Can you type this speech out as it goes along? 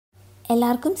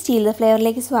എല്ലാവർക്കും steel the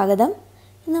ഫ്ലേവറിലേക്ക് സ്വാഗതം.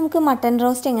 ഇന്ന് നമുക്ക് മട്ടൺ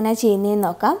റോസ്റ്റ് എങ്ങനെയാണ് ചെയ്യുന്നതെന്ന്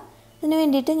നോക്കാം. ഇതിന്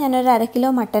വേണ്ടിയിട്ട് ഞാനൊരു 1/2 കിലോ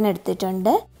മട്ടൺ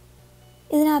എടുത്തിട്ടുണ്ട്.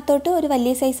 ഇതിനകത്തോട്ട് ഒരു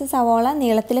വലിയ സൈസ് സവാള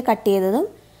നീളത്തിൽ കട്ട് ചെയ്തതും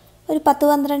ഒരു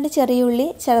 10-12 ചെറിയ ഉള്ളി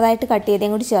ചെറുതായിട്ട് കട്ട്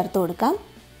ചെയ്തതും കൂടി ചേർത്ത് കൊടുക്കാം.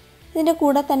 ഇതിൻ്റെ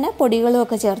കൂടെ തന്നെ പൊടികളും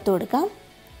ഒക്കെ ചേർത്ത് കൊടുക്കാം.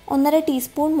 1.5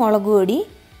 ടീസ്പൂൺ മുളക് പൊടി,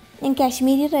 ഞാൻ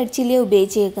കാശ്മീരി റെഡ് ചില്ലി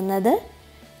ഉപയോഗിച്ചേക്കുന്നത്,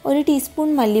 1 ടീസ്പൂൺ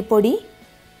മല്ലിപ്പൊടി,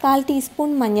 1/4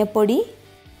 ടീസ്പൂൺ മഞ്ഞൾപ്പൊടി,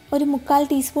 ഒരു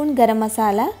 3/4 teaspoon garam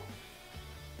masala,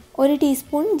 1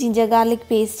 teaspoon ginger garlic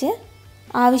paste,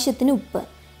 ആവശ്യത്തിന് ഉപ്പ്.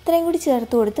 ഇത്രയും കൂടി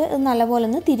ചേർത്ത് കൊടുത്ത് ഇത് നല്ലപോലെ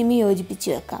ഒന്ന് തിരുമ്മി യോജിപ്പിച്ച്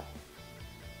വെക്കാം.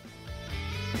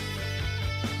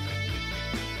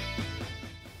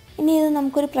 ഇനി ഇത്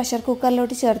നമുക്കൊരു പ്രഷർ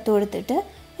കുക്കറിലോട്ട് ചേർത്ത് കൊടുത്തിട്ട്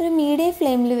ഒരു മീഡിയം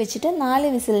ഫ്ലെയിമിൽ വെച്ചിട്ട് 4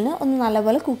 വിസിലിന് ഒന്ന്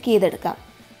നല്ലപോലെ കുക്ക് ചെയ്തെടുക്കാം.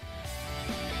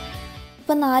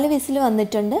 ഇപ്പോൾ 4 വിസിൽ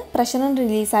വന്നിട്ടുണ്ട്, പ്രഷറും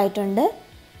റിലീസായിട്ടുണ്ട്.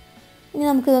 ഇനി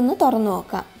നമുക്കിതൊന്ന് തുറന്നു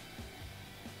നോക്കാം.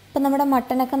 ഇപ്പം നമ്മുടെ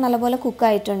മട്ടനൊക്കെ നല്ലപോലെ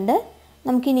കുക്കായിട്ടുണ്ട്.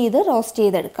 നമുക്കിനി ഇത് റോസ്റ്റ്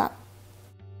ചെയ്തെടുക്കാം.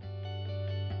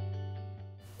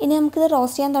 ഇനി നമുക്കിത്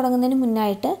റോസ്റ്റ് ചെയ്യാൻ തുടങ്ങുന്നതിന്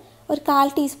മുന്നായിട്ട് ഒരു 1/4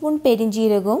 ടീസ്പൂൺ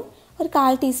പെരിഞ്ജീരകവും ഒരു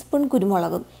 1/4 ടീസ്പൂൺ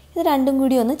കുരുമുളകും ഇത് രണ്ടും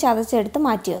കൂടി ഒന്ന് ചതച്ചെടുത്ത്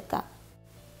മാറ്റി വെക്കാം.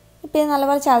 ഇപ്പോൾ ഇത്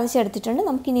നല്ലപോലെ ചതച്ചെടുത്തിട്ടുണ്ട്.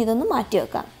 നമുക്കിനി ഇതൊന്ന് മാറ്റി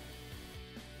വെക്കാം.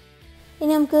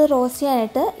 ഇനി നമുക്ക് റോസ്റ്റ്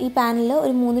ചെയ്യാനായിട്ട് ഈ പാനിൽ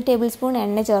ഒരു 3 ടേബിൾ സ്പൂൺ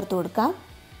എണ്ണ ചേർത്ത് കൊടുക്കാം.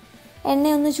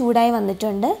 എണ്ണ ഒന്ന് ചൂടായി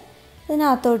വന്നിട്ടുണ്ട്.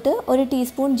 ഇതിനകത്തോട്ട് 1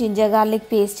 teaspoon ginger garlic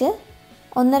paste,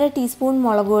 1.5 teaspoon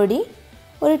മുളക് പൊടി,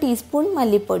 1 ടീസ്പൂൺ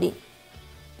മല്ലിപ്പൊടി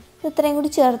ഇത്രയും കൂടി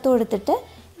ചേർത്ത് കൊടുത്തിട്ട്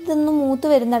ഇതൊന്ന് മൂത്ത്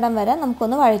വരുന്നിടം വരെ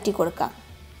നമുക്കൊന്ന് വഴറ്റി കൊടുക്കാം.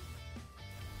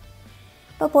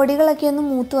 ഇപ്പോൾ പൊടികളൊക്കെ ഒന്ന്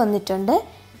മൂത്ത് വന്നിട്ടുണ്ട്.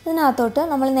 ഇതിനകത്തോട്ട്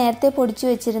നമ്മൾ നേരത്തെ പൊടിച്ച്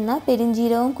വെച്ചിരുന്ന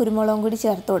പെരിഞ്ജീരകവും കുരുമുളകും കൂടി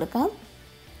ചേർത്ത് കൊടുക്കാം.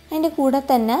 അതിൻ്റെ കൂടെ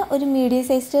തന്നെ ഒരു മീഡിയം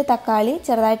സൈസ് തക്കാളി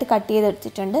ചെറുതായിട്ട് കട്ട്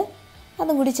ചെയ്തെടുത്തിട്ടുണ്ട്,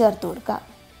 അതും കൂടി ചേർത്ത് കൊടുക്കാം.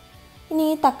 ഇനി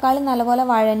ഈ തക്കാളി നല്ലപോലെ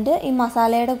വഴണ്ട് ഈ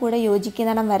മസാലയുടെ കൂടെ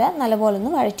യോജിക്കുന്നിടം വരെ നല്ലപോലെ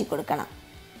ഒന്ന് വഴറ്റി കൊടുക്കണം.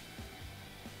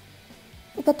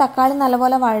 ഇപ്പോൾ തക്കാളി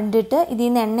നല്ലപോലെ വഴണ്ടിട്ട് ഇതിൽ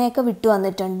നിന്ന് എണ്ണയൊക്കെ വിട്ടു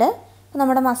വന്നിട്ടുണ്ട്. അപ്പോൾ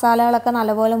നമ്മുടെ മസാലകളൊക്കെ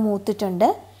നല്ലപോലെ മൂത്തിട്ടുണ്ട്.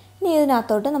 ഇനി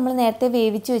ഇതിനകത്തോട്ട് നമ്മൾ നേരത്തെ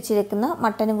വേവിച്ച് വെച്ചിരിക്കുന്ന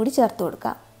മട്ടനും കൂടി ചേർത്ത്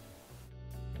കൊടുക്കാം.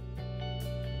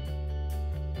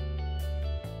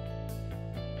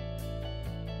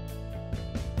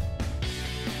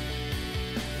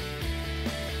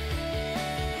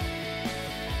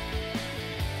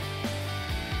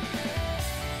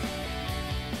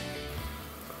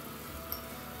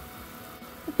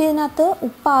 ഇപ്പോൾ ഇതിനകത്ത്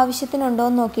ഉപ്പ് ആവശ്യത്തിനുണ്ടോ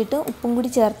എന്ന് നോക്കിയിട്ട് ഉപ്പും കൂടി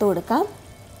ചേർത്ത് കൊടുക്കാം.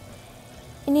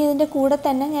 ഇനി ഇതിൻ്റെ കൂടെ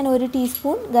തന്നെ ഞാൻ 1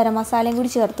 ടീസ്പൂൺ ഗരം മസാലയും കൂടി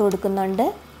ചേർത്ത് കൊടുക്കുന്നുണ്ട്.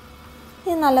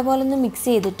 ഇത് നല്ലപോലെ ഒന്ന് മിക്സ്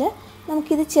ചെയ്തിട്ട്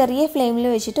നമുക്കിത് ചെറിയ ഫ്ലെയിമിൽ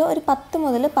വെച്ചിട്ട് ഒരു 10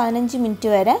 മുതൽ 15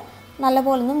 മിനിറ്റ് വരെ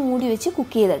നല്ലപോലെ ഒന്ന് മൂടി വെച്ച്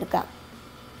കുക്ക് ചെയ്തെടുക്കാം.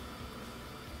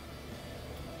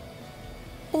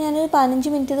 ഇപ്പോൾ ഞാനൊരു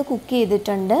 15 മിനിറ്റ് ഇത് കുക്ക്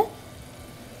ചെയ്തിട്ടുണ്ട്.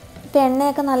 ഇപ്പോൾ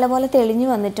എണ്ണയൊക്കെ നല്ലപോലെ തെളിഞ്ഞ്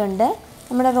വന്നിട്ടുണ്ട്.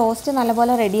 നമ്മുടെ റോസ്റ്റ്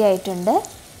നല്ലപോലെ റെഡി ആയിട്ടുണ്ട്.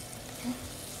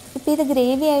 ഇപ്പോൾ ഇത്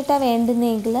ഗ്രേവി ആയിട്ടാണ്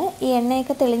വേണ്ടുന്നതെങ്കിൽ ഈ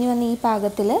എണ്ണയൊക്കെ തെളിഞ്ഞ് വന്ന ഈ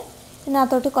പാകത്തിൽ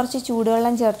ഇതിനകത്തോട്ട് കുറച്ച്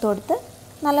ചൂടുവെള്ളം ചേർത്ത് കൊടുത്ത്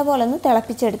നല്ലപോലെ ഒന്ന്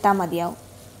തിളപ്പിച്ചെടുത്താൽ മതിയാവും.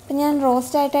 അപ്പോൾ ഞാൻ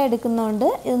റോസ്റ്റായിട്ടാണ് എടുക്കുന്നതുകൊണ്ട്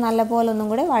ഇത് നല്ലപോലെ ഒന്നും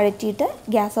കൂടെ വഴറ്റിയിട്ട്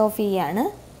ഗ്യാസ് ഓഫ് ചെയ്യുകയാണ്.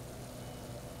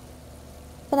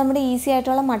 അപ്പോൾ നമ്മുടെ ഈസി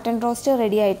ആയിട്ടുള്ള മട്ടൺ റോസ്റ്റ്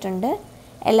റെഡി ആയിട്ടുണ്ട്.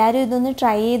 എല്ലാവരും ഇതൊന്ന്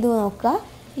ട്രൈ ചെയ്ത് നോക്കുക.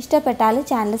 ഇഷ്ടപ്പെട്ടാൽ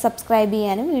ചാനൽ സബ്സ്ക്രൈബ്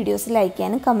ചെയ്യാനും വീഡിയോസ് ലൈക്ക്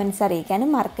ചെയ്യാനും കമൻറ്റ്സ്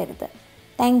അറിയിക്കാനും മറക്കരുത്.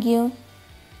 Thank you.